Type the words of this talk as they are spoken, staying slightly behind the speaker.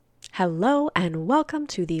Hello and welcome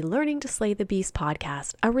to the Learning to Slay the Beast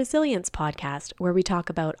podcast, a resilience podcast where we talk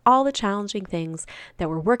about all the challenging things that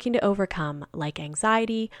we're working to overcome, like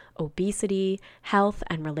anxiety, obesity, health,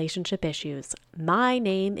 and relationship issues. My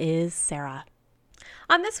name is Sarah.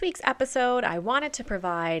 On this week's episode, I wanted to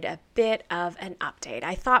provide a bit of an update.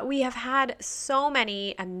 I thought we have had so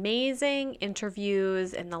many amazing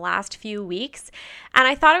interviews in the last few weeks, and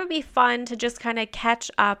I thought it would be fun to just kind of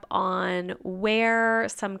catch up on where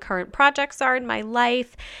some current projects are in my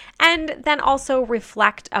life, and then also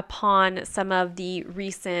reflect upon some of the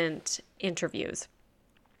recent interviews.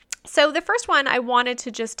 So the first one I wanted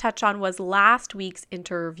to just touch on was last week's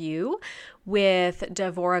interview with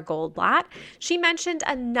Devora Goldblatt. She mentioned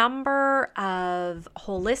a number of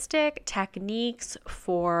holistic techniques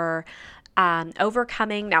for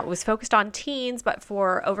overcoming, now it was focused on teens, but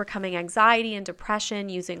for overcoming anxiety and depression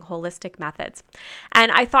using holistic methods.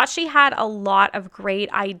 And I thought she had a lot of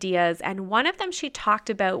great ideas. And one of them she talked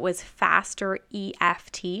about was faster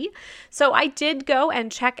EFT. So I did go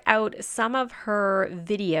and check out some of her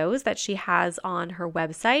videos that she has on her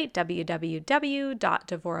website,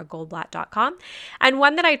 www.devoragoldblatt.com. And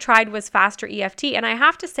one that I tried was faster EFT. And I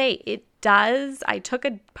have to say, I took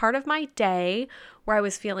a part of my day where I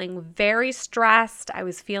was feeling very stressed. I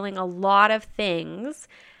was feeling a lot of things,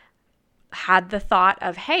 had the thought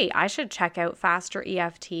of, hey, I should check out faster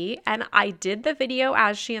EFT. And I did the video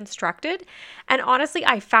as she instructed. And honestly,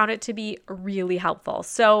 I found it to be really helpful.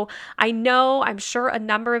 So I'm sure a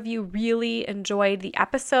number of you really enjoyed the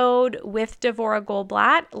episode with Devora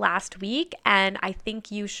Goldblatt last week. And I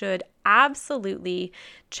think you should absolutely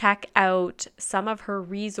check out some of her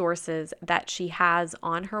resources that she has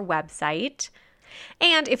on her website.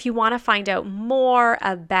 And if you want to find out more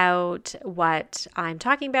about what I'm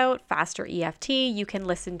talking about, faster EFT, you can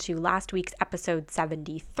listen to last week's episode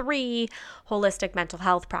 73, Holistic Mental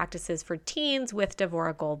Health Practices for Teens with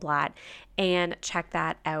Devora Goldblatt, and check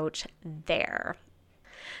that out there.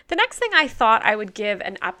 The next thing I thought I would give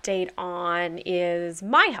an update on is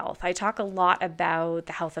my health. I talk a lot about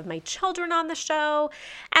the health of my children on the show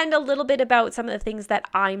and a little bit about some of the things that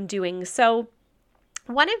I'm doing. So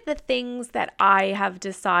one of the things that I have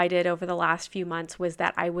decided over the last few months was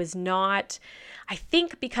that I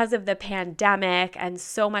think because of the pandemic and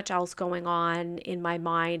so much else going on in my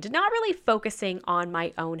mind, not really focusing on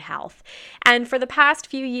my own health. And for the past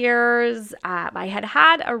few years, I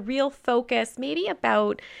had a real focus, maybe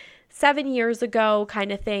about 7 years ago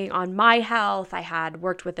kind of thing, on my health. I had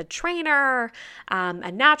worked with a trainer, a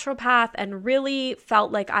naturopath, and really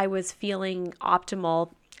felt like I was feeling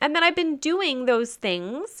optimal. And then I've been doing those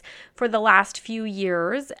things for the last few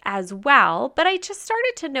years as well, but I just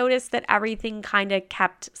started to notice that everything kind of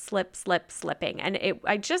kept slipping. And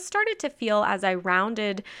I just started to feel, as I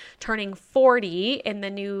rounded turning 40 in the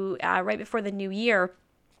new, right before the new year,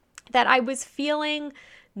 that I was feeling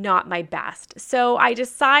not my best. So I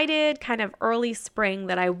decided kind of early spring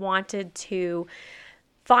that I wanted to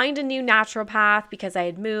find a new naturopath because I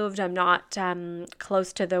had moved. I'm not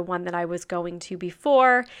close to the one that I was going to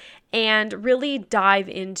before, and really dive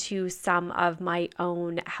into some of my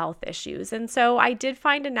own health issues. And so I did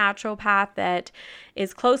find a naturopath that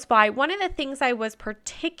is close by. One of the things I was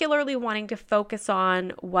particularly wanting to focus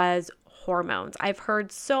on was hormones. I've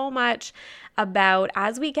heard so much about,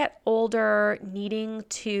 as we get older, needing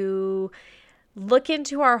to look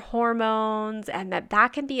into our hormones, and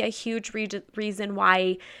that can be a huge reason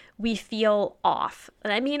why we feel off.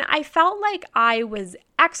 And I mean, I felt like I was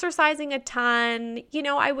exercising a ton.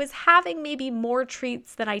 I was having maybe more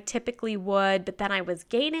treats than I typically would, but then I was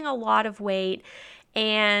gaining a lot of weight.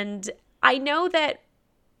 And I know that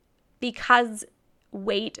because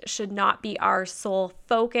weight should not be our sole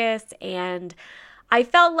focus, and I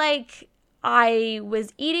felt like I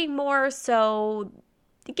was eating more, so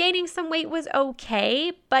gaining some weight was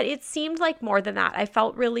okay, but it seemed like more than that. I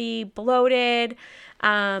felt really bloated,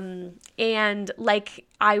 and like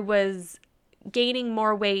I was gaining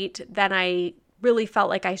more weight than I really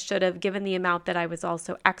felt like I should have, given the amount that I was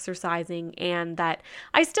also exercising and that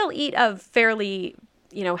I still eat a fairly,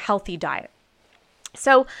 healthy diet.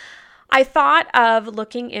 So I thought of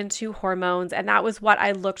looking into hormones, and that was what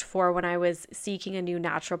I looked for when I was seeking a new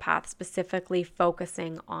naturopath, specifically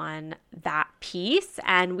focusing on that piece.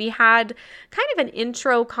 And we had kind of an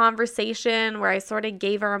intro conversation where I sort of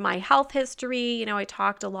gave her my health history. I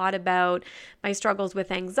talked a lot about my struggles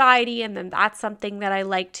with anxiety, and then that's something that I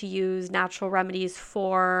like to use natural remedies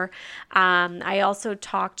for. I also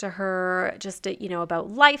talked to her just,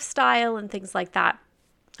 about lifestyle and things like that.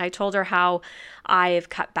 I told her how I've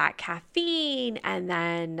cut back caffeine, and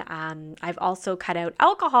then I've also cut out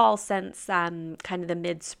alcohol since kind of the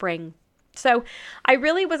mid-spring. So I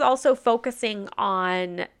really was also focusing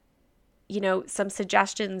on some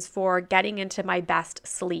suggestions for getting into my best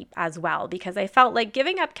sleep as well, because I felt like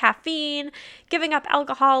giving up caffeine, giving up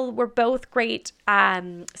alcohol were both great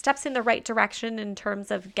steps in the right direction in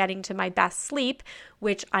terms of getting to my best sleep,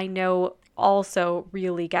 which I know also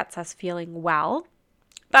really gets us feeling well,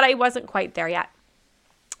 but I wasn't quite there yet.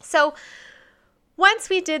 So once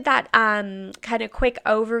we did that kind of quick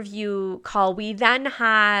overview call,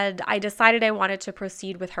 I decided I wanted to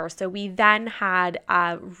proceed with her. So we then had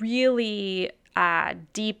a really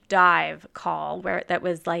deep dive call that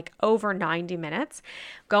was like over 90 minutes,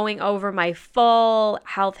 going over my full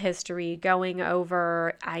health history, going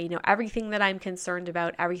over everything that I'm concerned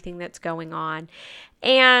about, everything that's going on.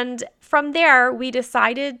 And from there, we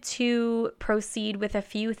decided to proceed with a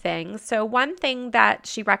few things. So one thing that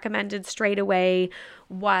she recommended straight away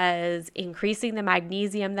was increasing the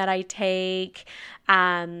magnesium that I take.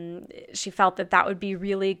 She felt that would be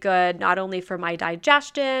really good, not only for my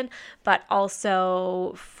digestion, but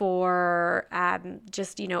also for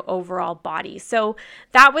just, overall body. So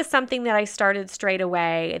that was something that I started straight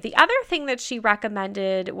away. The other thing that she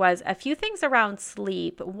recommended was a few things around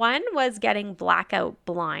sleep. One was getting blackout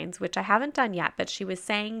blinds, which I haven't done yet, but she was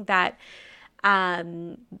saying that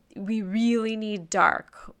we really need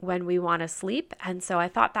dark when we want to sleep. And so I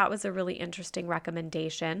thought that was a really interesting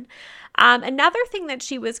recommendation. Another thing that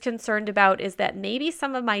she was concerned about is that maybe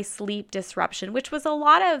some of my sleep disruption, which was a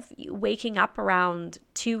lot of waking up around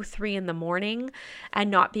 2, 3 in the morning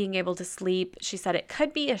and not being able to sleep. She said it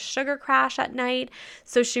could be a sugar crash at night.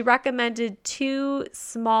 So she recommended 2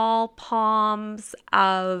 small palms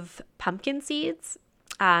of pumpkin seeds.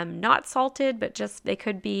 Not salted, but just they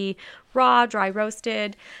could be raw, dry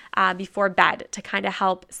roasted before bed to kind of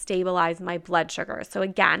help stabilize my blood sugar. So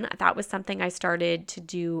again, that was something I started to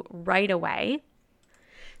do right away.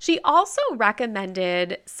 She also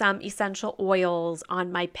recommended some essential oils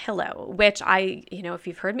on my pillow, which if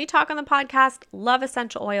you've heard me talk on the podcast, love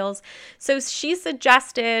essential oils. So she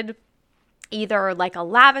suggested either like a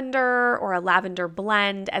lavender or a lavender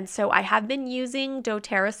blend. And so I have been using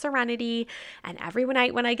doTERRA Serenity, and every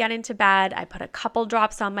night when I get into bed, I put a couple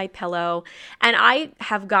drops on my pillow. And I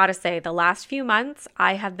have got to say, the last few months,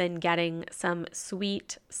 I have been getting some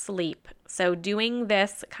sweet sleep. So doing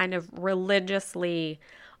this kind of religiously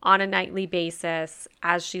on a nightly basis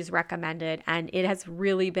as she's recommended, and it has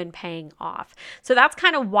really been paying off. So that's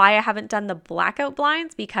kind of why I haven't done the blackout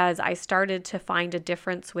blinds, because I started to find a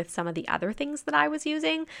difference with some of the other things that I was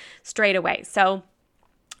using straight away. So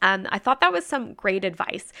I thought that was some great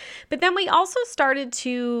advice. But then we also started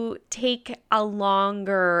to take a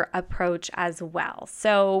longer approach as well.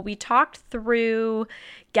 So we talked through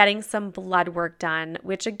getting some blood work done,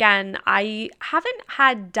 which again, I haven't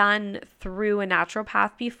had done through a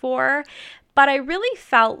naturopath before. But I really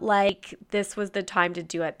felt like this was the time to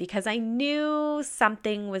do it because I knew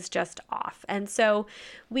something was just off. And so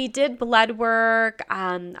we did blood work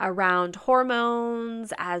around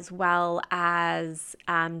hormones as well as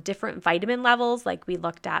different vitamin levels. Like we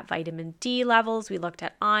looked at vitamin D levels, we looked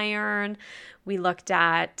at iron, we looked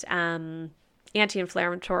at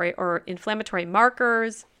anti-inflammatory or inflammatory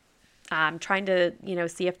markers. Trying to,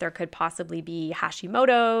 see if there could possibly be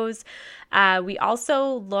Hashimoto's. We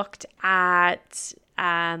also looked at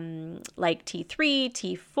like T3,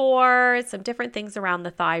 T4, some different things around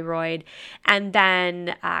the thyroid, and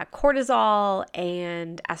then cortisol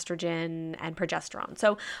and estrogen and progesterone.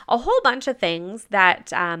 So a whole bunch of things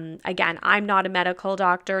that, again, I'm not a medical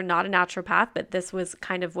doctor, not a naturopath, but this was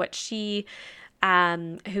kind of what she,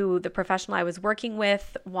 who the professional I was working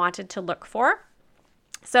with, wanted to look for.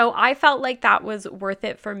 So I felt like that was worth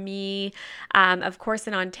it for me. Of course,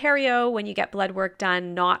 in Ontario, when you get blood work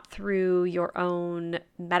done, not through your own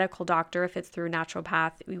medical doctor, if it's through a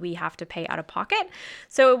naturopath, we have to pay out of pocket.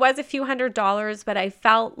 So it was a few $100s, but I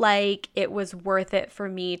felt like it was worth it for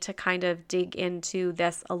me to kind of dig into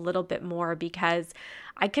this a little bit more because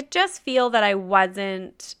I could just feel that I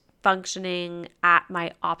wasn't functioning at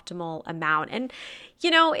my optimal amount. And,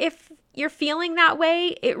 if you're feeling that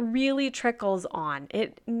way, it really trickles on.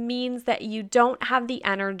 It means that you don't have the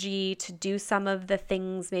energy to do some of the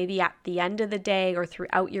things maybe at the end of the day or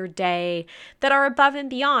throughout your day that are above and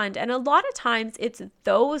beyond. And a lot of times it's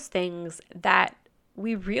those things that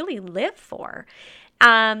we really live for.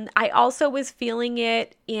 I also was feeling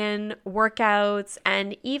it in workouts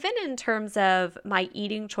and even in terms of my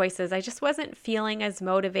eating choices. I just wasn't feeling as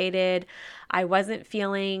motivated. I wasn't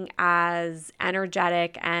feeling as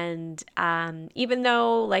energetic. And even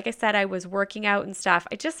though, like I said, I was working out and stuff,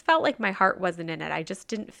 I just felt like my heart wasn't in it. I just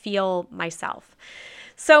didn't feel myself.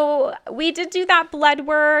 So we did do that blood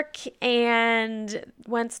work. And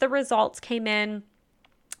once the results came in,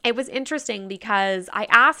 it was interesting because I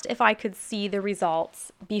asked if I could see the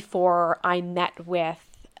results before I met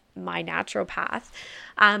with my naturopath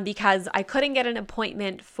because I couldn't get an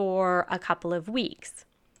appointment for a couple of weeks.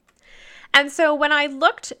 And so when I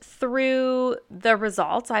looked through the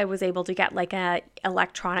results, I was able to get like an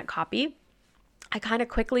electronic copy. I kind of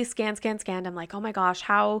quickly scanned. I'm like, oh my gosh,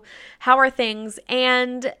 how are things?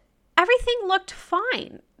 And everything looked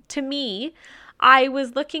fine to me. I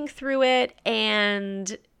was looking through it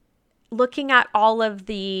and looking at all of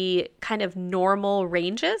the kind of normal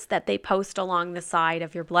ranges that they post along the side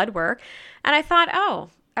of your blood work. And I thought, oh,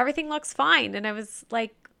 everything looks fine. And I was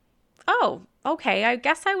like, oh, okay, I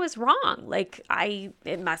guess I was wrong. Like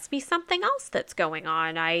it must be something else that's going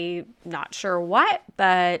on. I'm not sure what,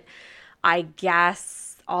 but I guess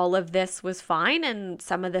all of this was fine. And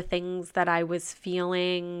some of the things that I was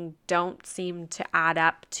feeling don't seem to add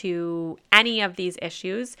up to any of these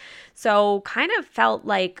issues. So kind of felt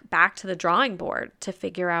like back to the drawing board to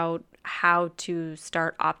figure out how to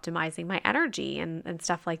start optimizing my energy and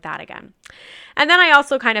stuff like that again. And then I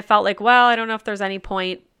also kind of felt like, well, I don't know if there's any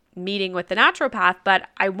point meeting with the naturopath, but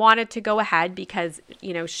I wanted to go ahead because,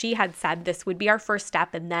 she had said this would be our first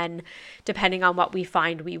step. And then depending on what we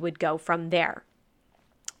find, we would go from there.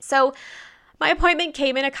 So my appointment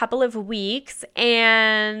came in a couple of weeks.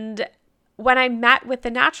 And when I met with the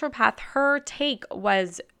naturopath, her take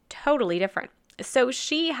was totally different. So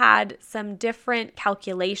she had some different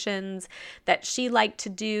calculations that she liked to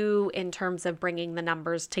do in terms of bringing the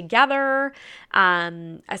numbers together,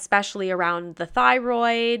 especially around the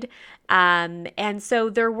thyroid. And so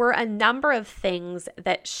there were a number of things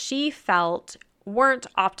that she felt weren't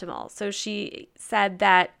optimal. So she said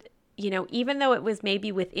that, even though it was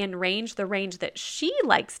maybe within range, the range that she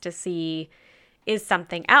likes to see is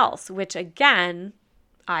something else, which again,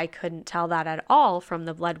 I couldn't tell that at all from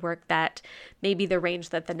the blood work, that maybe the range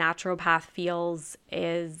that the naturopath feels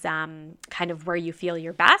is kind of where you feel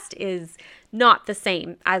your best is not the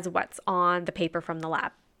same as what's on the paper from the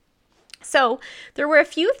lab. So there were a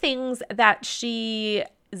few things that she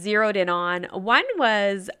zeroed in on. One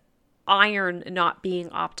was iron not being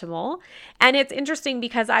optimal. And it's interesting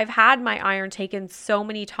because I've had my iron taken so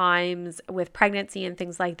many times with pregnancy and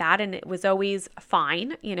things like that, and it was always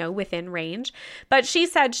fine, within range. But she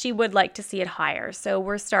said she would like to see it higher. So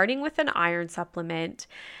we're starting with an iron supplement.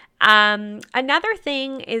 Another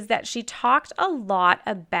thing is that she talked a lot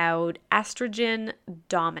about estrogen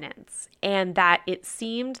dominance and that it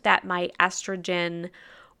seemed that my estrogen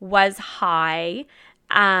was high.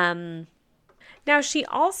 Now, she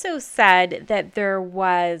also said that there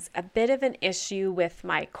was a bit of an issue with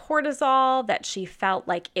my cortisol, that she felt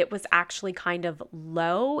like it was actually kind of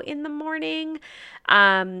low in the morning.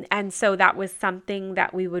 And so that was something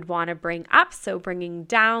that we would want to bring up. So bringing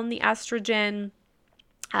down the estrogen,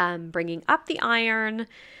 bringing up the iron,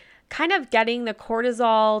 kind of getting the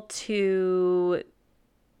cortisol to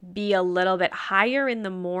be a little bit higher in the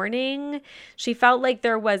morning. She felt like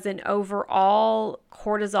there was an overall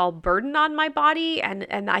cortisol burden on my body. And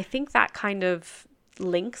I think that kind of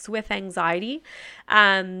links with anxiety.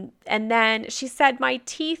 And then she said my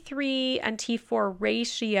T3 and T4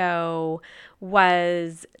 ratio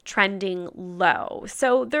was trending low.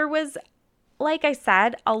 So there was, like I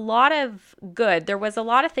said, a lot of good. There was a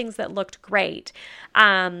lot of things that looked great.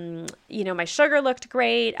 My sugar looked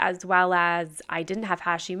great, as well as I didn't have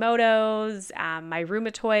Hashimoto's. My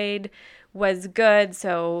rheumatoid was good,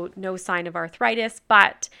 so no sign of arthritis.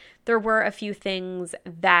 But there were a few things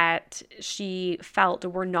that she felt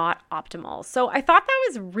were not optimal. So I thought that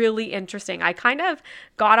was really interesting. I kind of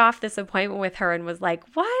got off this appointment with her and was like,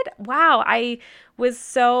 what? Wow, I was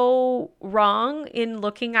so wrong in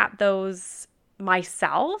looking at those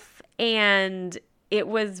myself. And it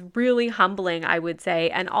was really humbling, I would say.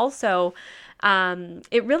 And also,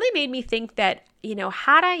 it really made me think that,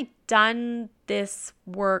 had I done this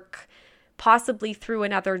work possibly through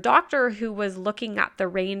another doctor who was looking at the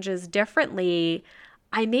ranges differently,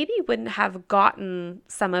 I maybe wouldn't have gotten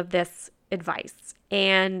some of this advice.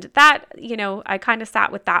 And that, I kind of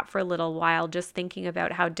sat with that for a little while, just thinking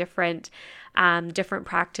about how different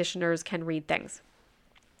practitioners can read things.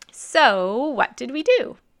 So what did we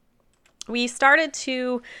do? We started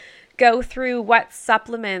to go through what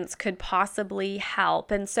supplements could possibly help.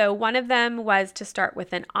 And so one of them was to start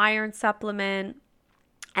with an iron supplement.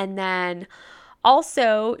 And then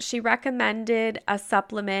also, she recommended a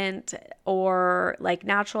supplement or like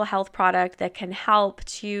natural health product that can help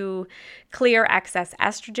to clear excess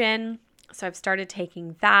estrogen. So I've started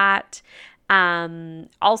taking that.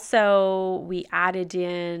 Also, we added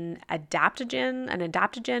in an adaptogen,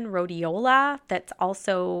 rhodiola, that's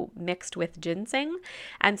also mixed with ginseng.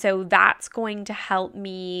 And so that's going to help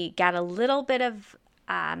me get a little bit of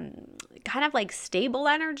kind of like stable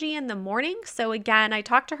energy in the morning. So again, I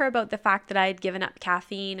talked to her about the fact that I had given up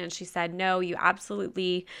caffeine, and she said, no, you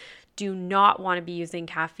absolutely do not want to be using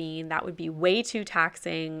caffeine. That would be way too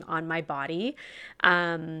taxing on my body.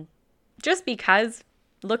 Just because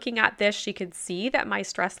looking at this, she could see that my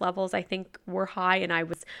stress levels, I think, were high, and I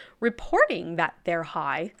was reporting that they're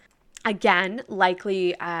high. Again,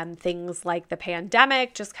 likely things like the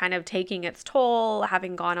pandemic just kind of taking its toll,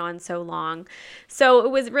 having gone on so long. So it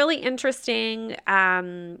was really interesting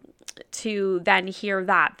to then hear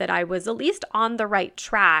that I was at least on the right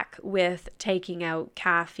track with taking out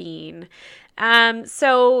caffeine.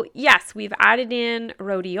 So yes, we've added in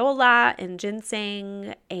rhodiola and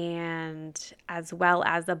ginseng, and as well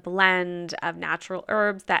as a blend of natural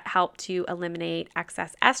herbs that help to eliminate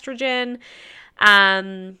excess estrogen.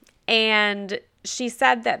 And she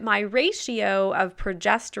said that my ratio of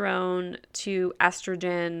progesterone to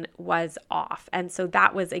estrogen was off. And so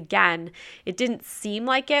that was, again, it didn't seem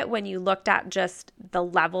like it when you looked at just the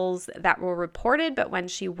levels that were reported, but when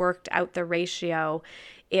she worked out the ratio,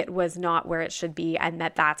 it was not where it should be, and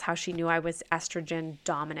that's how she knew I was estrogen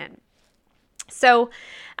dominant. So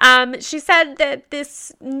she said that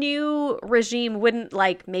this new regime wouldn't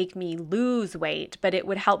like make me lose weight, but it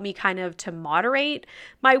would help me kind of to moderate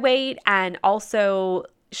my weight, and also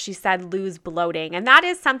she said lose bloating. And that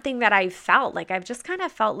is something that I felt like. I've just kind of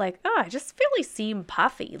felt like, oh, I just really seem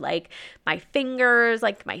puffy, like my fingers,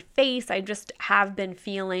 like my face. I just have been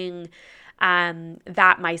feeling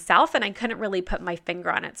that myself, and I couldn't really put my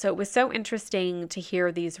finger on it. So it was so interesting to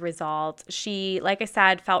hear these results. She, like I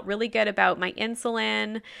said, felt really good about my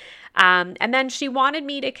insulin. And then she wanted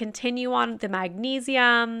me to continue on the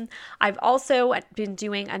magnesium. I've also been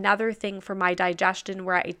doing another thing for my digestion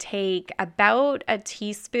where I take about a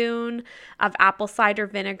teaspoon of apple cider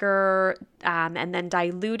vinegar and then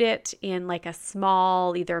dilute it in like a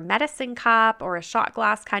small either medicine cup or a shot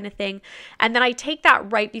glass kind of thing. And then I take that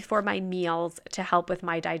right before my meals to help with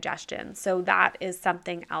my digestion. So that is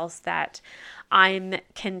something else that I'm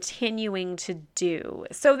continuing to do.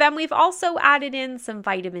 So then we've also added in some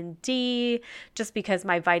vitamin D, just because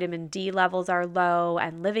my vitamin D levels are low,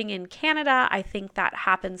 and living in Canada, I think that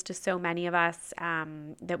happens to so many of us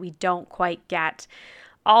that we don't quite get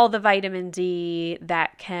all the vitamin D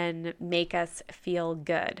that can make us feel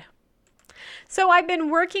good. So I've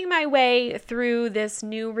been working my way through this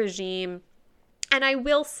new regime, and I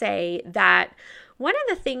will say that one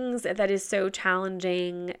of the things that is so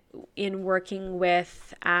challenging in working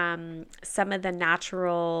with some of the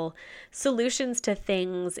natural solutions to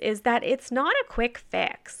things is that it's not a quick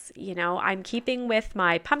fix. You know, I'm keeping with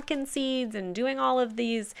my pumpkin seeds and doing all of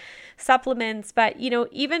these supplements, but, you know,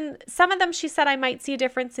 even some of them, she said I might see a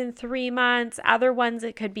difference in 3 months. Other ones,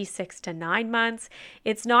 it could be 6 to 9 months.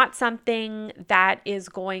 It's not something that is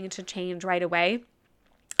going to change right away.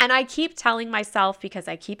 And I keep telling myself, because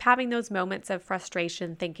I keep having those moments of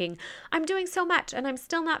frustration thinking, I'm doing so much and I'm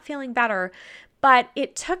still not feeling better. But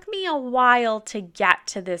it took me a while to get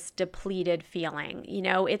to this depleted feeling. You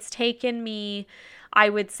know, it's taken me, I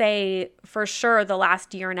would say, for sure the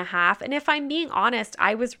last year and a half. And if I'm being honest,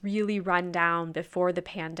 I was really run down before the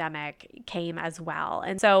pandemic came as well.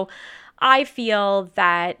 And so I feel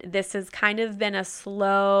that this has kind of been a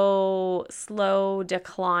slow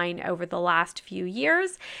decline over the last few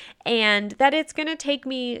years, and that it's going to take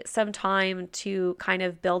me some time to kind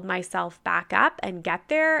of build myself back up and get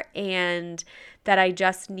there, and that I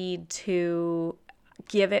just need to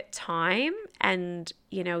give it time and,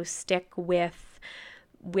 you know, stick with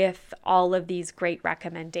all of these great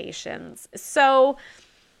recommendations. So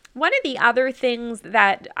one of the other things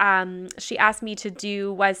that she asked me to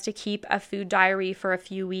do was to keep a food diary for a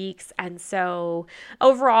few weeks. And so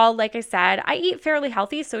overall, like I said, I eat fairly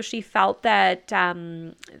healthy. So she felt that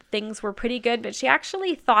things were pretty good, but she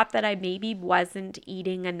actually thought that I maybe wasn't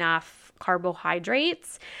eating enough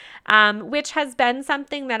carbohydrates, which has been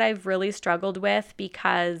something that I've really struggled with,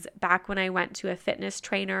 because back when I went to a fitness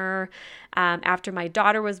trainer After my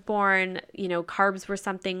daughter was born, carbs were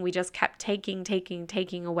something we just kept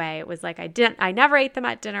taking away. It was like I never ate them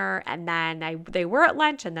at dinner, and then they were at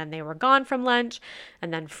lunch, and then they were gone from lunch,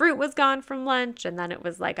 and then fruit was gone from lunch, and then it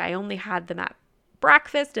was like I only had them at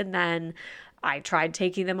breakfast, and then I tried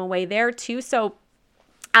taking them away there too. So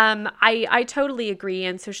I totally agree.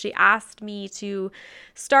 And so she asked me to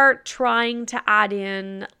start trying to add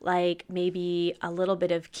in like maybe a little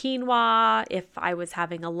bit of quinoa if I was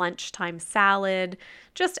having a lunchtime salad,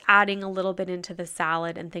 just adding a little bit into the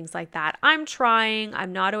salad and things like that. I'm trying.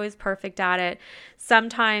 I'm not always perfect at it.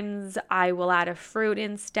 Sometimes I will add a fruit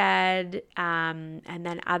instead. And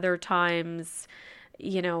then other times,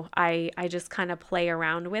 I just kind of play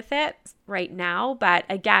around with it right now. But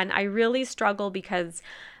again, I really struggle because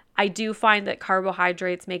I do find that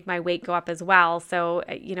carbohydrates make my weight go up as well. So,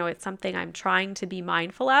 it's something I'm trying to be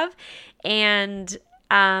mindful of, and,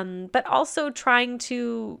 but also trying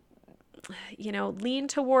to, lean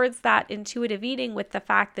towards that intuitive eating with the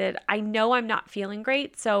fact that I know I'm not feeling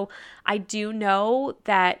great. So I do know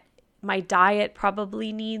that my diet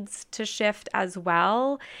probably needs to shift as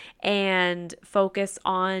well and focus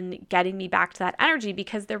on getting me back to that energy,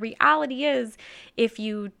 because the reality is if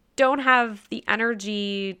you don't have the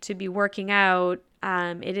energy to be working out,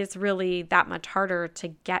 it is really that much harder to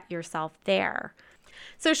get yourself there.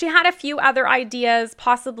 So she had a few other ideas,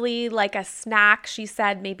 possibly like a snack. She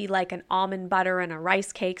said maybe like an almond butter and a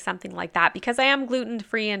rice cake, something like that, because I am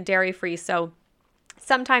gluten-free and dairy-free. So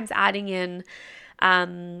sometimes adding in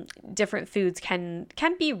different foods can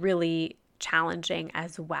be really challenging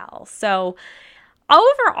as well. So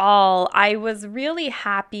overall, I was really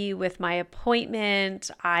happy with my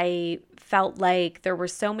appointment. I felt like there were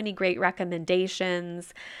so many great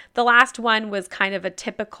recommendations. The last one was kind of a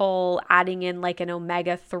typical adding in like an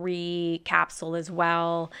omega-3 capsule as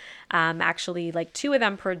well. Actually like 2 of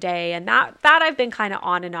them per day. And that I've been kind of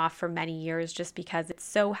on and off for many years just because it's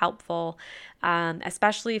so helpful,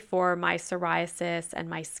 especially for my psoriasis and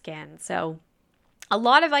my skin. So a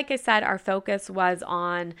lot of, like I said, our focus was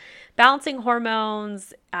on balancing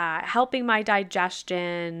hormones, helping my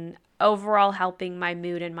digestion, overall helping my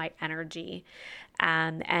mood and my energy,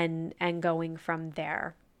 and going from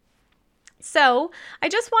there. So I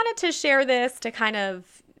just wanted to share this to kind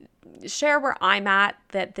of share where I'm at,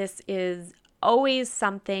 that this is always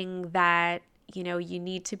something that you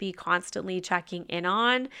need to be constantly checking in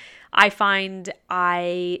on. I find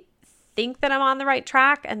I think that I'm on the right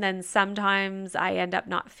track, and then sometimes I end up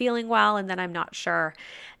not feeling well, and then I'm not sure.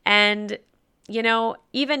 And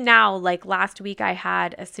even now, like last week, I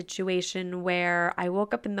had a situation where I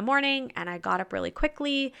woke up in the morning and I got up really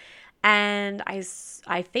quickly and I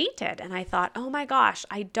fainted, and I thought, oh my gosh,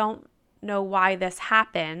 I don't know why this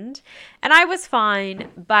happened. And I was fine,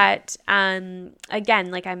 but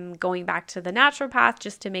again, like I'm going back to the naturopath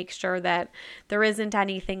just to make sure that there isn't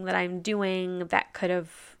anything that I'm doing that could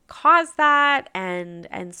have caused that,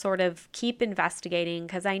 and sort of keep investigating,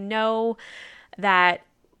 because I know that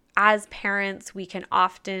as parents, we can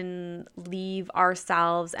often leave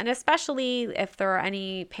ourselves, and especially if there are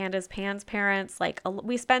any Pandas Pans parents, like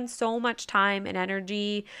we spend so much time and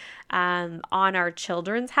energy on our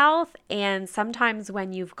children's health. And sometimes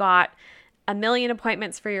when you've got a million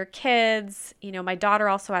appointments for your kids, my daughter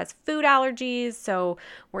also has food allergies, so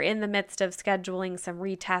we're in the midst of scheduling some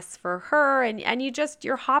retests for her, and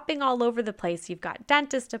you're hopping all over the place. You've got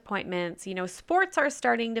dentist appointments, sports are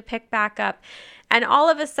starting to pick back up, and all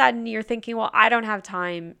of a sudden you're thinking, well, I don't have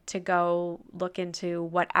time to go look into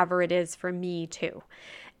whatever it is for me too.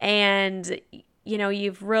 And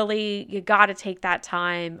you got to take that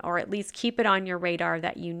time, or at least keep it on your radar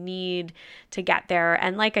that you need to get there.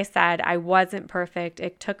 And like I said, I wasn't perfect.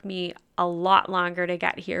 It took me a lot longer to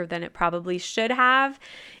get here than it probably should have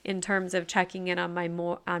in terms of checking in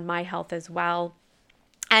on my health as well.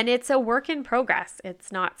 And it's a work in progress.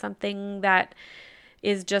 It's not something that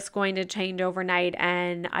is just going to change overnight,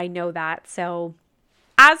 and I know that. So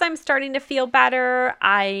as I'm starting to feel better,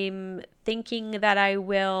 I'm thinking that I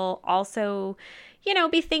will also,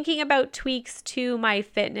 be thinking about tweaks to my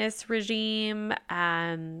fitness regime.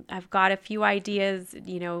 I've got a few ideas,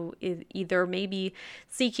 either maybe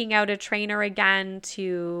seeking out a trainer again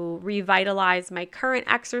to revitalize my current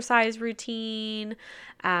exercise routine,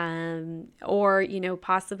 or,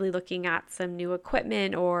 possibly looking at some new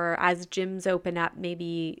equipment, or as gyms open up,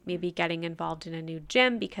 maybe getting involved in a new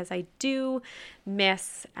gym, because I do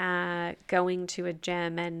miss going to a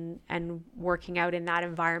gym and working out in that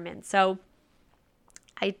environment. So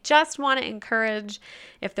I just want to encourage,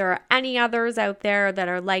 if there are any others out there that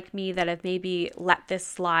are like me that have maybe let this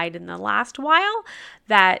slide in the last while,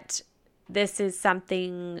 that this is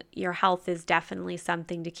something, your health is definitely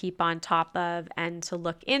something to keep on top of and to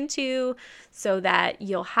look into so that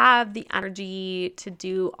you'll have the energy to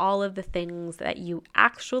do all of the things that you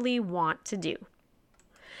actually want to do.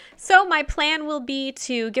 So my plan will be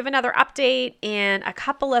to give another update in a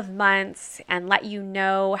couple of months and let you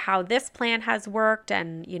know how this plan has worked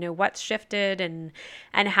and, what's shifted and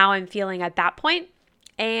how I'm feeling at that point.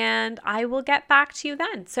 And I will get back to you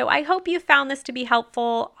then. So I hope you found this to be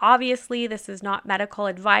helpful. Obviously, this is not medical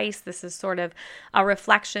advice. This is sort of a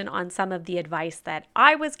reflection on some of the advice that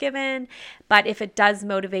I was given. But if it does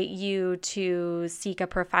motivate you to seek a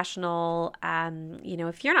professional,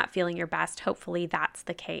 if you're not feeling your best, hopefully that's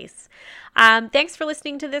the case. Thanks for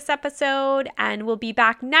listening to this episode. And we'll be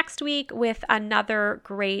back next week with another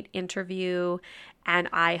great interview. And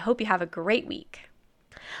I hope you have a great week.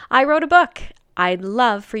 I wrote a book. I'd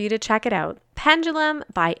love for you to check it out. Pendulum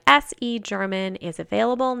by S.E. German is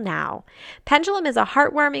available now. Pendulum is a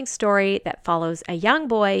heartwarming story that follows a young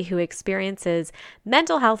boy who experiences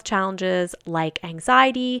mental health challenges like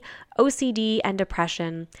anxiety, OCD and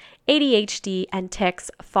depression, ADHD and tics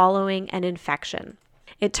following an infection.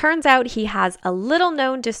 It turns out he has a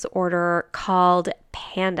little-known disorder called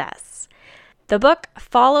PANDAS. The book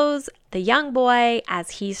follows the young boy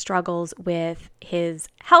as he struggles with his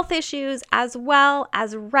health issues as well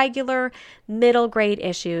as regular middle grade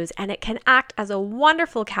issues, and it can act as a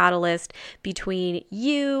wonderful catalyst between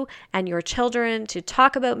you and your children to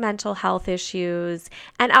talk about mental health issues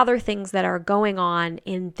and other things that are going on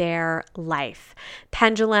in their life.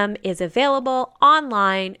 Pendulum is available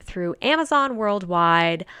online through Amazon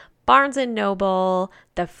worldwide, Barnes & Noble,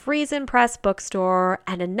 the Friesen Press bookstore,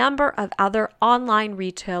 and a number of other online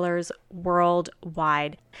retailers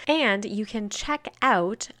worldwide. And you can check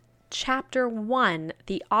out Chapter 1,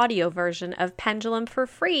 the audio version of Pendulum for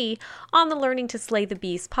free on the Learning to Slay the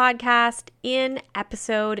Beast podcast in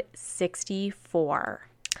episode 64.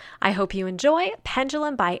 I hope you enjoy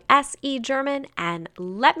Pendulum by S.E. German and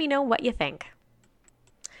let me know what you think.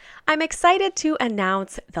 I'm excited to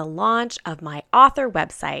announce the launch of my author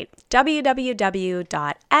website,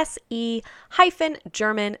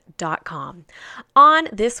 www.se-german.com. On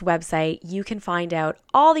this website, you can find out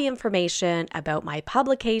all the information about my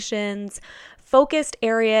publications, focused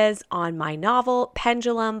areas on my novel,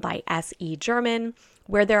 Pendulum by S.E. German,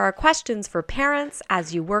 where there are questions for parents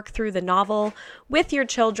as you work through the novel with your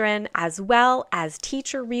children, as well as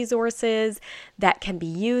teacher resources that can be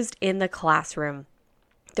used in the classroom.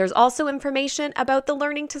 There's also information about the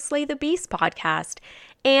Learning to Slay the Beast podcast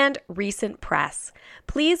and recent press.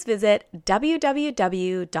 Please visit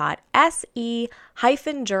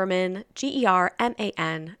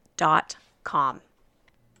www.se-german.com.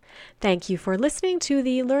 Thank you for listening to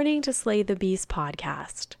the Learning to Slay the Beast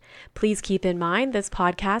podcast. Please keep in mind this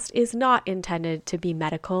podcast is not intended to be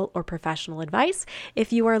medical or professional advice.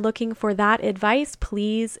 If you are looking for that advice,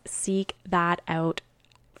 please seek that out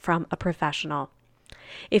from a professional.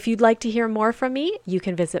 If you'd like to hear more from me, you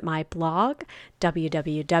can visit my blog,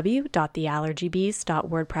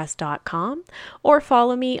 www.theallergybeast.wordpress.com, or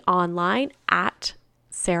follow me online at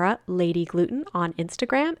Sarah Lady Gluten on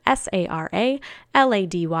Instagram,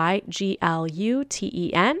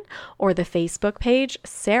 SarahLadyGluten, or the Facebook page,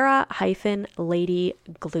 Sarah-Lady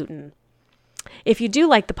Gluten. If you do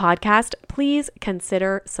like the podcast, please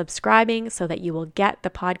consider subscribing so that you will get the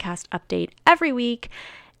podcast update every week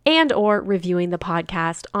and or reviewing the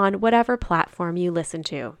podcast on whatever platform you listen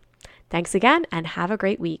to. Thanks again and have a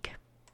great week.